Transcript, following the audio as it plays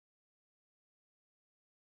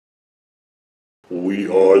We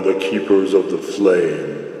are the keepers of the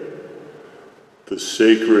flame, the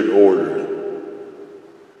sacred order.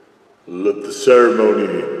 Let the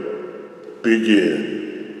ceremony begin.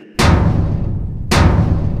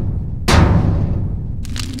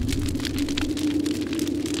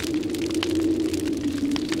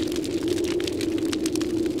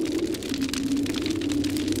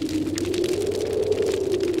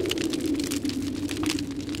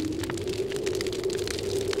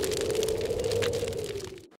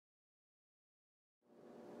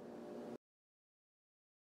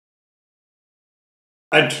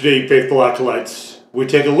 And today, faithful acolytes, we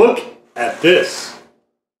take a look at this.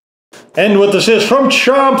 And what this is from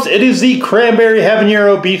Chomps, it is the Cranberry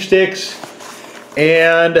Habanero beef sticks.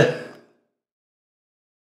 And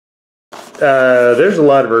there's a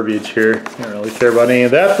lot of verbiage here. I don't really care about any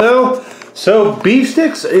of that though. So beef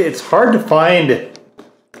sticks, it's hard to find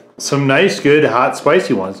some nice, good, hot,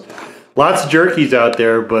 spicy ones. Lots of jerkies out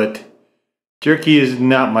there, but jerky is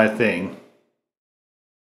not my thing.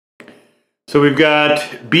 So we've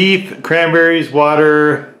got beef, cranberries,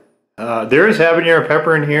 water. There is habanero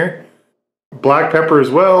pepper in here. Black pepper as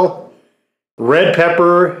well. Red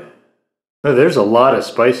pepper. Oh, there's a lot of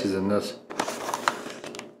spices in this.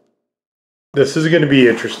 This is going to be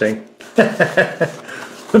interesting.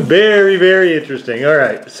 Very, very interesting. All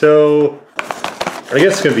right, so I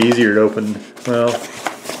guess it's going to be easier to open. Well,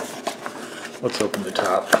 let's open the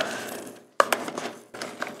top.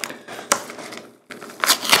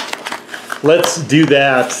 Let's do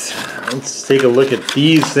that. Let's take a look at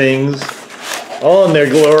these things all in their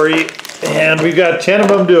glory. And we've got 10 of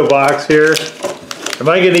them to a box here. Am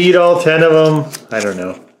I going to eat all 10 of them? I don't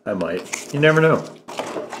know. I might. You never know.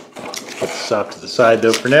 Put this off to the side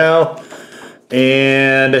though for now.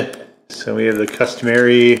 And so we have the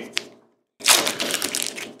customary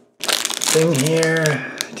thing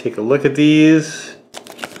here. Take a look at these.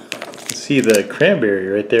 See the cranberry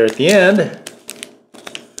right there at the end.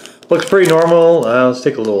 Looks pretty normal. Let's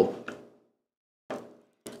take a little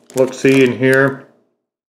look-see in here.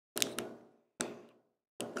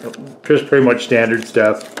 Just pretty much standard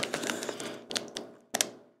stuff.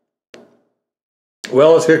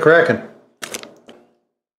 Well, let's get cracking.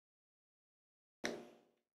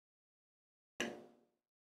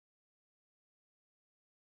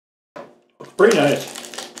 Looks pretty nice.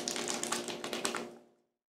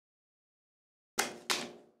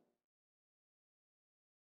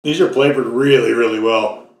 These are flavored really, really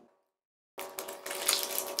well.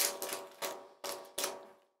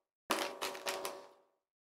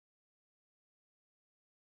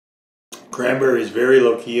 Cranberry is very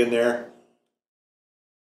low key in there.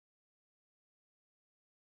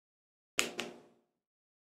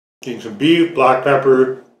 Getting some beef, black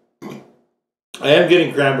pepper. I am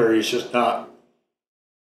getting cranberry, it's just not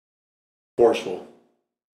forceful.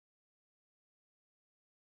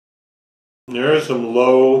 There is some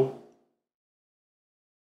low,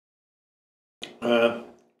 kind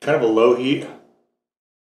of a low heat.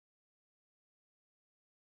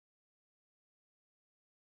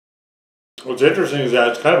 What's interesting is that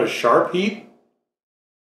it's kind of a sharp heat,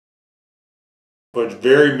 but it's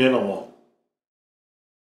very minimal.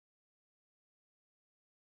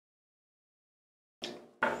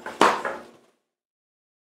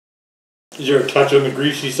 Is there a touch on the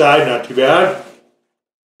greasy side? Not too bad.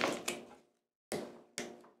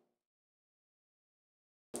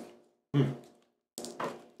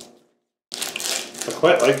 I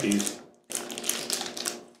quite like these.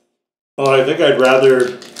 Oh, I think I'd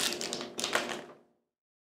rather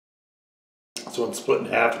this one's split in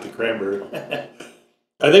half with the cranberry.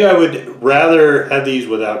 I think I would rather have these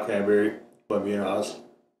without cranberry, if I'm being honest.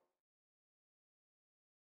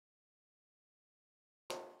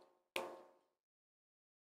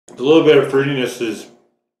 A little bit of fruitiness is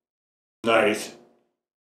nice.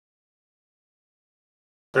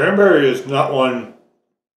 Cranberry is not one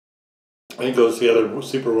I think goes together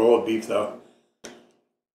super well with beef though.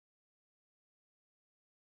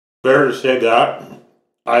 Better to save that,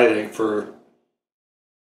 I think, for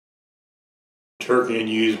turkey and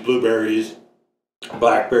use blueberries,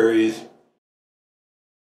 blackberries,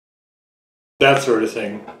 that sort of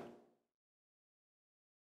thing.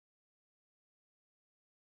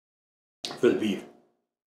 For the beef.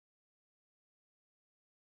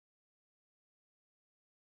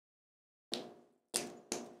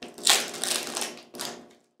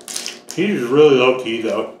 Heat is really low key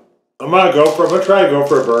though. I'm gonna try to go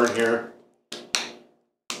for a burn here.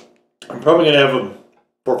 I'm probably gonna have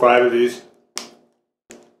 4 or 5 of these.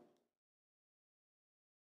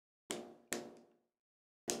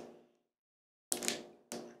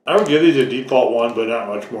 I would give these a default 1, but not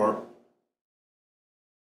much more.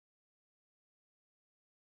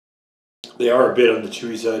 They are a bit on the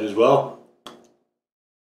chewy side as well.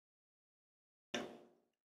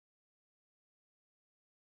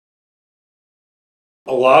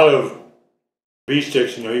 A lot of beef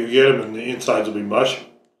sticks, you know, you get them and the insides will be mush.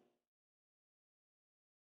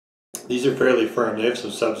 These are fairly firm. They have some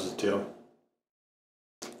substance to them.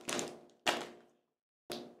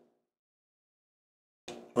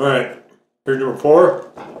 All right, here's number 4.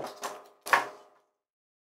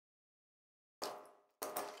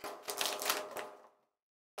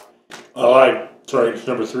 Sorry, it's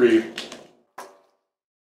number 3.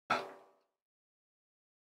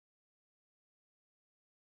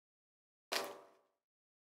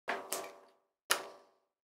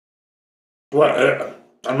 Well,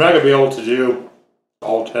 I'm not gonna be able to do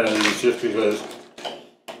all 10 of these just because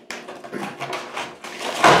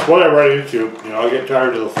it's what I run into. You know, I get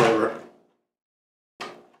tired of the flavor.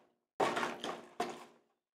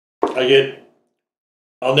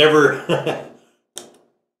 I'll never,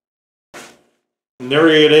 never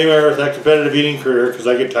get anywhere with that competitive eating career because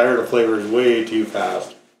I get tired of flavors way too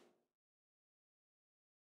fast.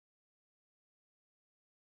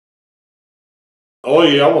 Oh,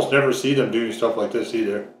 you almost never see them doing stuff like this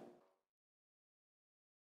either.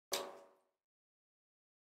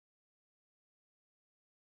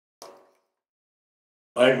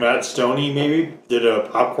 I think Matt Stoney maybe did a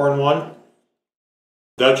popcorn one.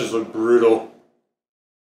 That just looked brutal.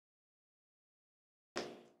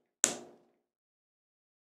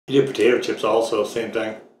 He did potato chips also, same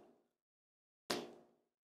thing.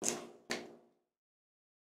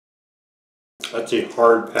 That's a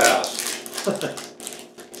hard pass.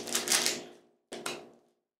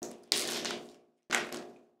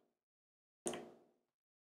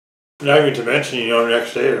 Not even to mention, you know, the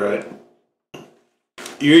next day, right?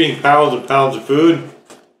 You're eating pounds and pounds of food.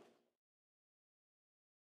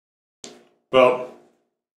 Well,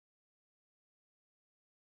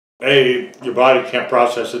 A, your body can't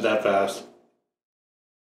process it that fast.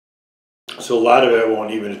 So a lot of it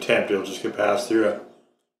won't even attempt, it'll just get passed through it.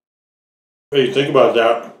 But you think about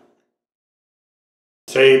that.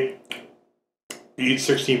 Say you eat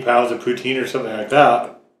 16 pounds of poutine or something like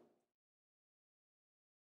that.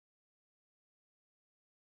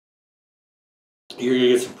 You're gonna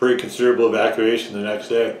get some pretty considerable evacuation the next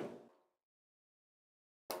day.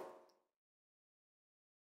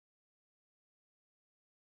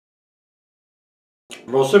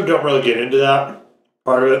 Most of them don't really get into that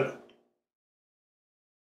part of it.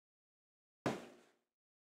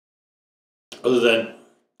 Other than,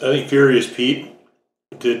 I think Furious Pete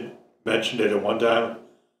did mention it at one time.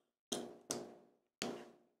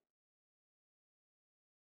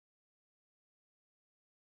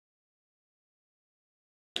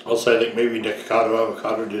 Also, I think maybe Nikocado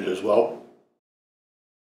Avocado did as well.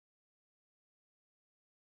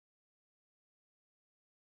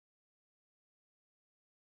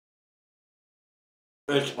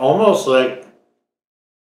 It's almost like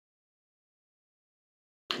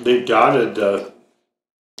they dotted the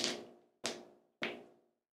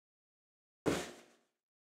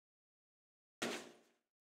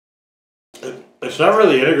it's not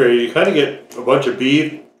really integrated. You kind of get a bunch of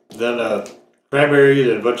beef, then a cranberry,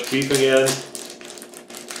 then a bunch of beef again.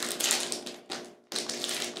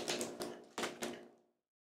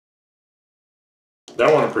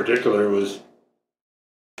 That one in particular was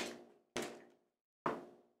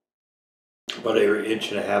about an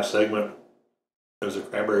 1.5-inch segment. It was a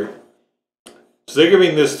cranberry. So they're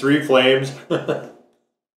giving this 3 flames.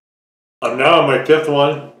 I'm now on my 5th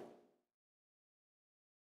one.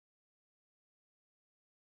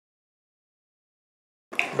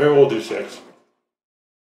 Maybe we'll do 6.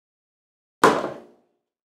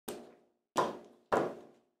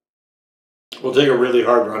 We'll take a really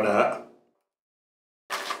hard run at it.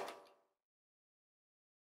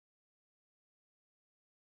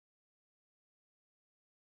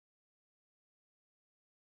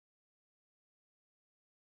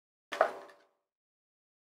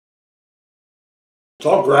 It's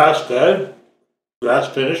all grass fed, grass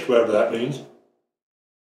finished, whatever that means.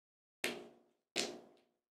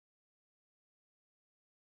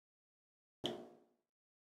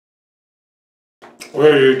 We're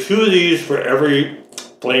going to do 2 of these for every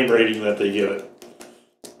flame rating that they give it.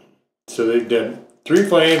 So they've done 3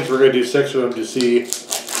 flames, we're going to do 6 of them to see.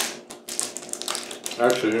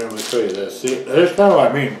 Actually, let me show you this. See, that's kind of what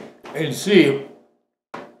I mean. You can see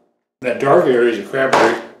that dark area is a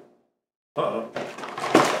cranberry.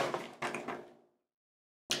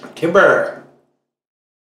 Timber.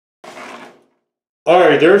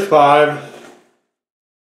 Alright, there's 5.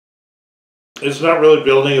 It's not really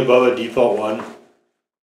building above a default one.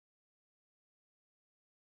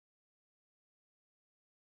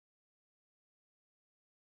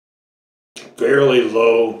 fairly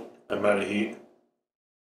low amount of heat.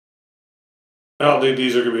 I don't think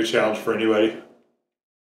these are going to be a challenge for anybody.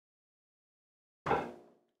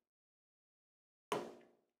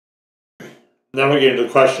 Now we get into the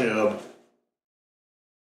question of,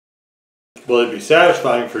 will it be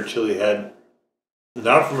satisfying for a chili head?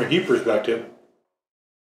 Not from a heat perspective.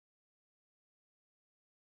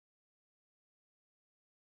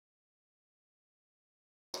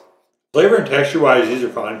 Flavor and texture wise, these are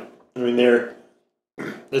fine. I mean,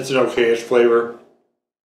 it's an okay-ish flavor.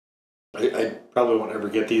 I probably won't ever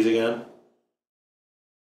get these again.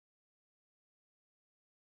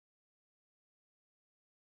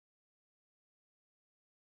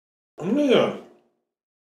 I mean,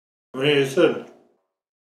 it's a...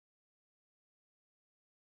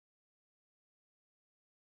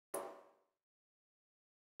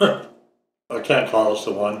 I can't call this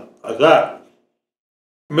the one. I thought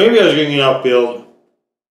maybe I was getting enough build.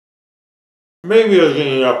 Maybe I was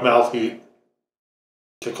getting enough mouth heat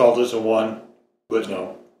to call this a one, but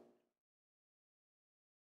no.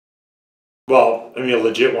 Well, I mean a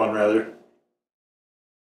legit one rather.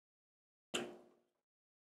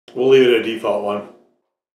 We'll leave it a default one.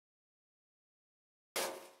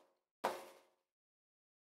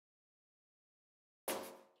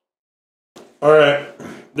 Alright,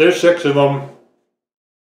 there's 6 of them.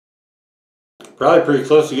 Probably pretty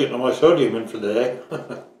close to getting all my sodium in for the day.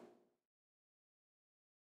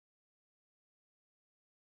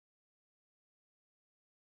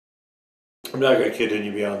 I'm not going to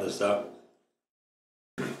continue beyond this stuff.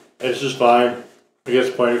 It's just fine. I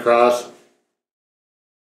guess point across.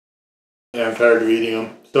 Yeah, I'm tired of eating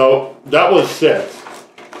them. So, that was 6.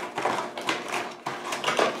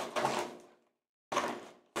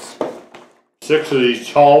 Six of these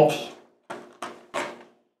chomps.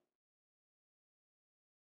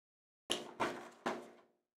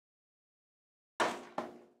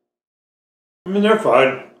 I mean, they're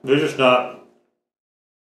fine. They're just not.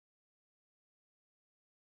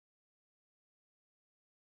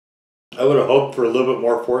 I would have hoped for a little bit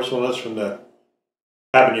more forcefulness from the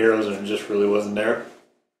habaneros, and it just really wasn't there.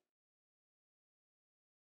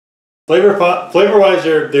 Flavor-wise,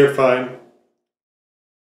 they're fine.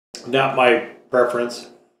 Not my preference.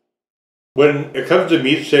 When it comes to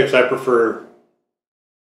meat sticks, I prefer,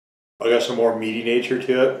 I guess, a more meaty nature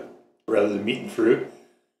to it rather than meat and fruit.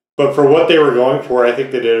 But for what they were going for, I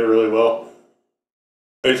think they did it really well.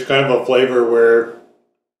 It's kind of a flavor where,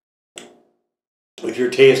 if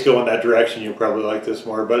your taste go in that direction, you'll probably like this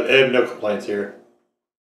more. But I have no complaints here.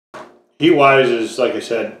 Heat-wise is, like I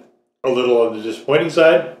said, a little on the disappointing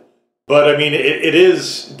side. But I mean, it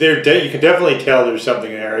is. You can definitely tell there's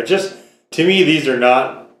something there. It just, to me, these are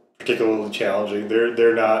not particularly challenging.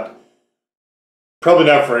 They're not. Probably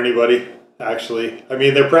not for anybody. Actually, I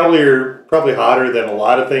mean, they're probably hotter than a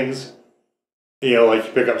lot of things. You know, like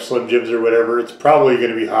you pick up Slim Jims or whatever. It's probably going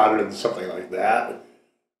to be hotter than something like that.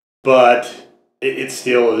 But it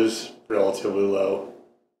still is relatively low.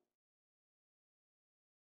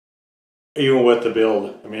 Even with the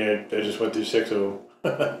build. I mean, I just went through 6 of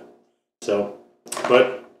them. So,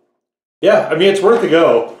 but yeah, I mean, it's worth a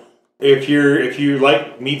go. If you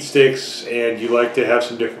like meat sticks and you like to have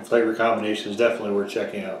some different flavor combinations, definitely worth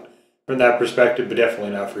checking out from that perspective, but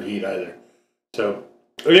definitely not for heat either. So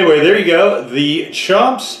anyway, there you go. The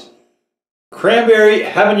Chomps Cranberry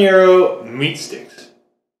Habanero Meat Sticks.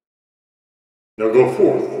 Now go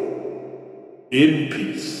forth in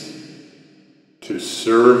peace to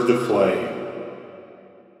serve the flame.